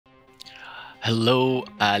Hello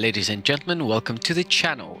ladies and gentlemen, welcome to the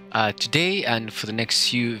channel. Today and for the next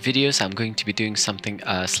few videos I'm going to be doing something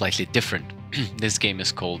slightly different. This game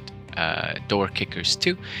is called Door Kickers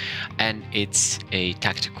 2 and it's a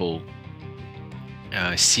tactical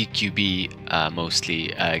CQB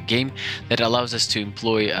mostly game that allows us to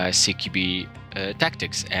employ CQB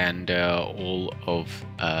tactics and all of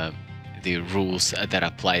the rules that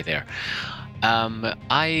apply there.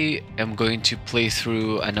 I am going to play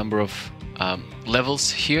through a number of levels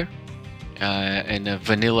here in a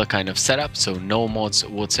vanilla kind of setup, so no mods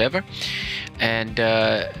whatsoever, and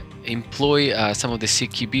employ some of the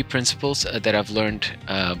CQB principles that I've learned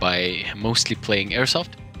by mostly playing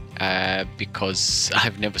Airsoft, because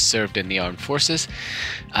I've never served in the armed forces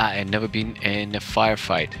and never been in a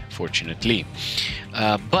firefight, fortunately.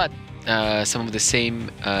 But some of the same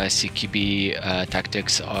CQB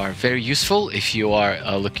tactics are very useful if you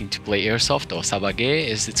are looking to play Airsoft, or Sabage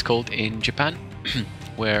as it's called in Japan,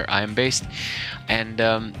 where I am based. And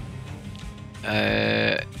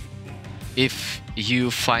if you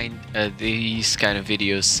find these kind of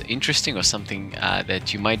videos interesting or something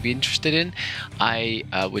that you might be interested in, I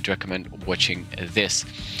would recommend watching this.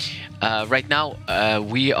 Right now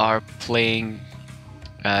we are playing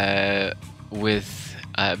with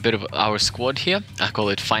a bit of our squad here. I call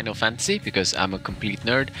it Final Fantasy because I'm a complete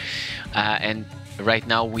nerd, and right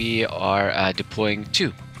now we are deploying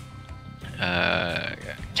two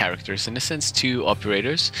characters, in a sense, two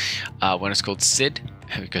operators. One is called Sid,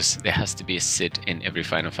 because there has to be a Sid in every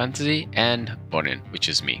Final Fantasy, and Bonin, which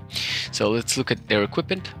is me. So let's look at their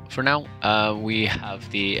equipment for now. We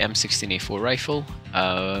have the M16A4 rifle,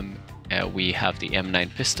 we have the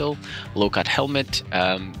M9 pistol, low-cut helmet,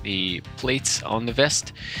 the plates on the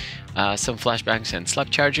vest, some flashbangs and slap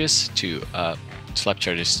charges to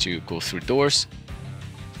go through doors,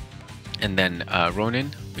 and then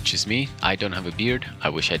Ronin, which is me. I don't have a beard. I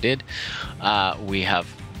wish I did. We have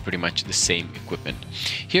pretty much the same equipment.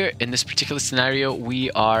 Here in this particular scenario,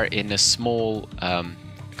 we are in a small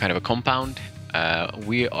kind of a compound.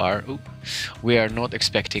 We are not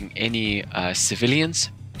expecting any civilians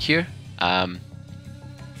here.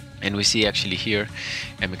 And we see actually here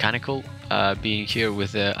a mechanical being here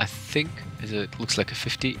with I think it looks like a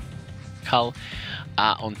 50 cal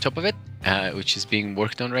on top of it, which is being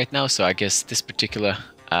worked on right now. So I guess this particular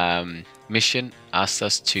mission asks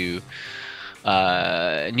us to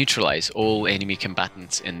neutralize all enemy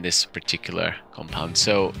combatants in this particular compound.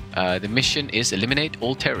 So the mission is eliminate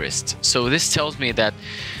all terrorists. So this tells me that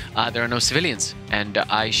there are no civilians, and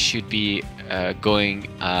I should be going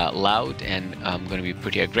loud, and I'm going to be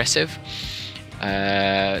pretty aggressive.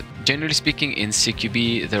 Generally speaking, in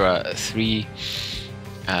CQB there are three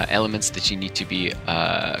elements that you need to be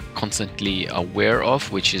constantly aware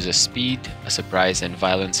of, which is a speed, a surprise, and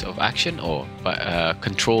violence of action, or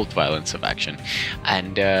controlled violence of action.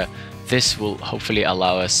 And this will hopefully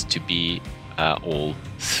allow us to be all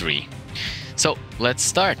three. So let's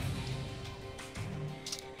start.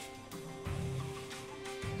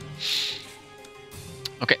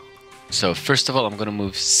 Okay, so first of all, I'm going to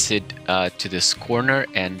move Sid to this corner,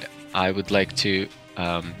 and I would like to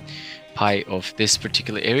pie off this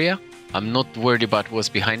particular area. I'm not worried about what's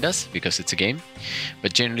behind us because it's a game,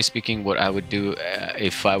 but generally speaking, what I would do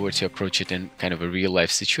if I were to approach it in kind of a real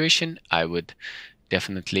life situation, I would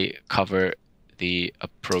definitely cover the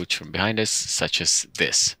approach from behind us, such as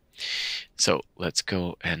this. So let's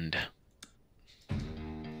go and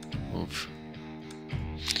move.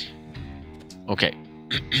 Okay.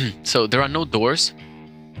 So there are no doors,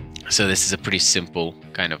 so this is a pretty simple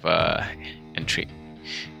kind of entry,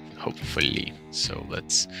 hopefully. So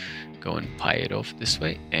let's go and pie it off this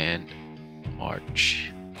way and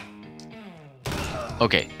march.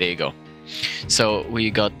 Okay, there you go. So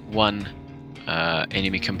we got one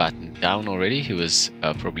enemy combatant down already. He was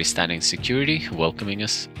probably standing security, welcoming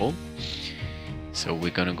us all. So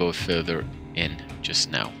we're gonna go further in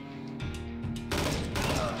just now.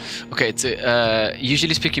 Okay, it's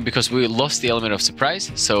usually speaking, because we lost the element of surprise,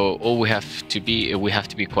 so all we have to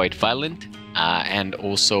be quite violent and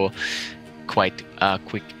also quite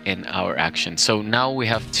quick in our action. So now we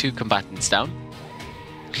have two combatants down,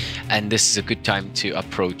 and this is a good time to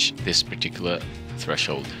approach this particular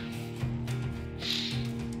threshold.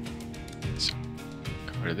 So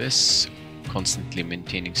cover this, constantly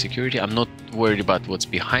maintaining security. I'm not worried about what's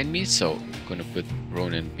behind me, so I'm gonna put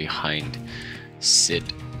Ronin behind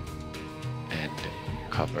Sid and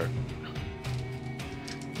cover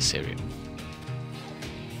this area.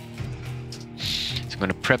 So I'm going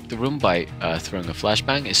to prep the room by throwing a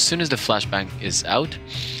flashbang. As soon as the flashbang is out,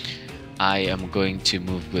 I am going to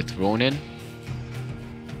move with Ronin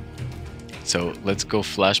So let's go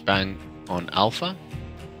flashbang on alpha.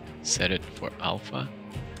 Set it for alpha.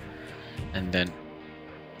 And then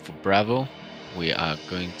for Bravo, we are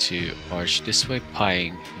going to arch this way,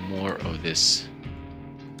 pieing more of this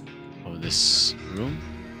room.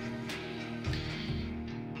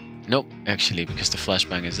 Nope, actually, because the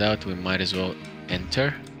flashbang is out, we might as well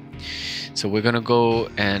enter. So we're gonna go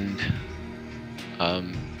and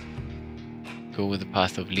go with the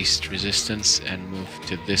path of least resistance and move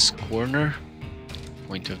to this corner,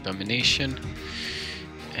 point of domination,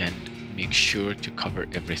 and make sure to cover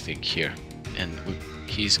everything here. And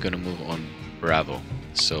he's gonna move on Bravo.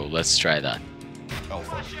 So let's try that.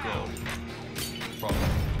 Alpha, go. Bravo,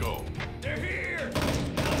 go. They're here.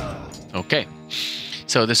 Okay,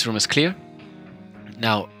 so this room is clear.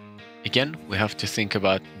 Now, again, we have to think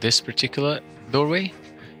about this particular doorway,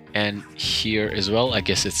 and here as well. I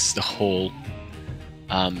guess it's the whole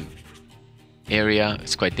area.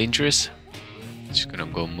 It's quite dangerous. Just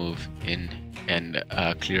gonna go move in and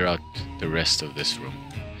clear out the rest of this room.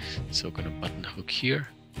 So gonna button hook here,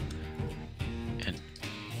 and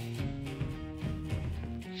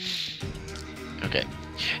okay.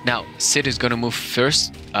 Now Sid is gonna move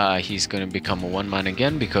first. He's gonna become a one-man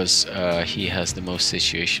again because he has the most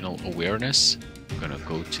situational awareness. I'm gonna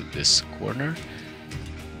go to this corner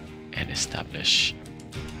and establish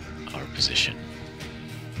our position.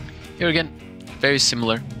 Here again, very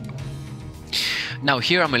similar. Now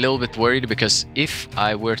here I'm a little bit worried because if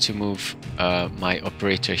I were to move my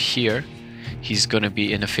operator here, he's gonna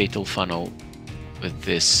be in a fatal funnel with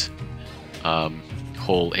this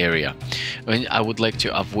whole area. I mean, I would like to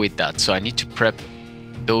avoid that, so I need to prep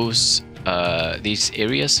those these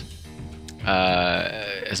areas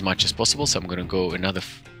as much as possible. So I'm gonna go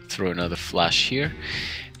throw another flash here,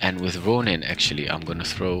 and with Ronin actually I'm gonna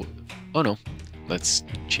throw. Oh no, let's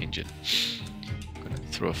change it. I'm gonna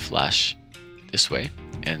throw a flash this way,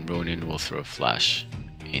 and Ronin will throw a flash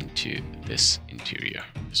into this interior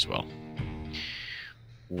as well.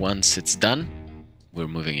 Once it's done, we're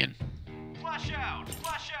moving in. Flash out!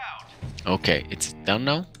 Flash out! Okay, it's done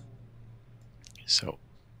now. So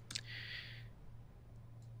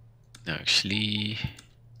now actually,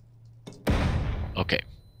 okay,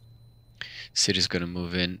 Sid is gonna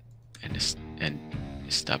move in and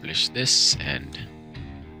establish this, and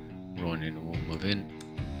Ronin will move in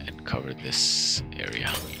and cover this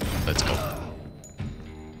area. Let's go.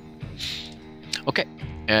 Okay,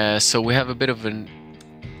 so we have a bit of an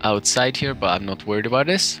outside here, but I'm not worried about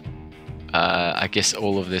this. I guess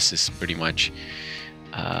all of this is pretty much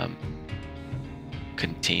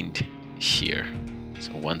contained here.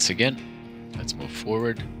 So once again, let's move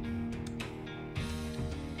forward,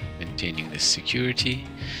 maintaining this security,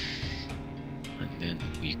 and then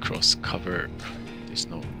we cross cover. There's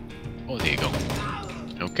no. Oh, there you go.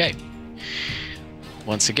 Okay.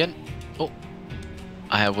 Once again, oh,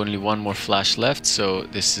 I have only one more flash left, so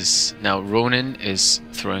this is now Ronin is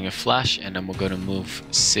throwing a flash, and I'm gonna move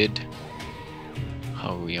Sid.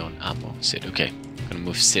 How are we on ammo? Sid, okay. I'm gonna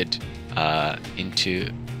move Sid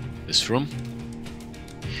into this room.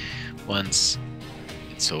 Once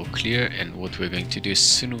it's all clear, and what we're going to do as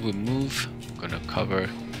soon as we move, I'm gonna cover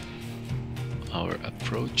our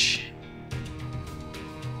approach.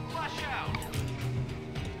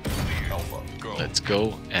 Let's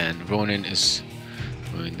go, and Ronin is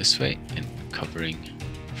moving this way and covering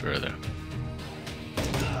further.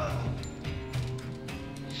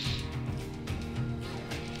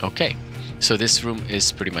 Okay, so this room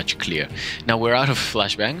is pretty much clear. Now we're out of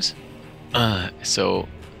flashbangs, so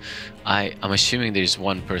I'm assuming there's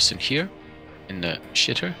one person here in the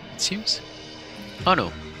shitter, it seems. Oh no,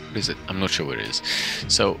 what is it? I'm not sure what it is.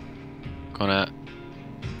 So,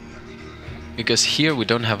 because here we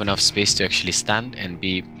don't have enough space to actually stand and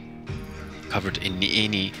be covered in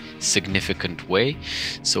any significant way.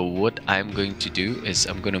 So what I'm going to do is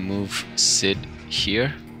I'm going to move Sid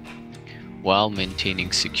here while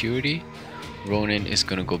maintaining security. Ronin is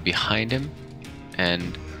going to go behind him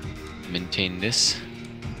and maintain this.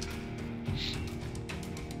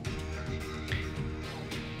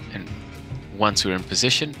 And once we're in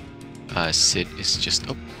position, Sid is just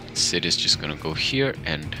going to go here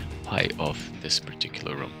and pie off this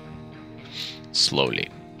particular room slowly.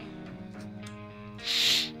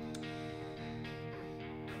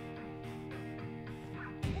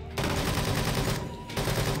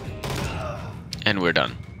 And we're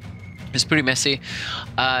done. It's pretty messy.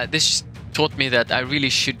 This taught me that I really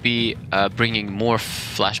should be bringing more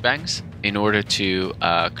flashbangs in order to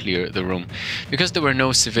clear the room. Because there were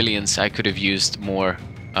no civilians, I could have used more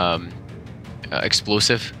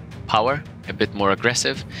explosive power, a bit more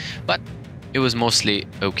aggressive, but it was mostly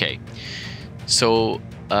okay. So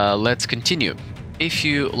let's continue. If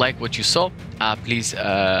you like what you saw, please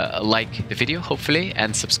like the video, hopefully,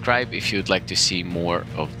 and subscribe if you'd like to see more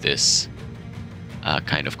of this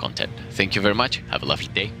kind of content. Thank you very much. Have a lovely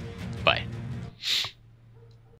day.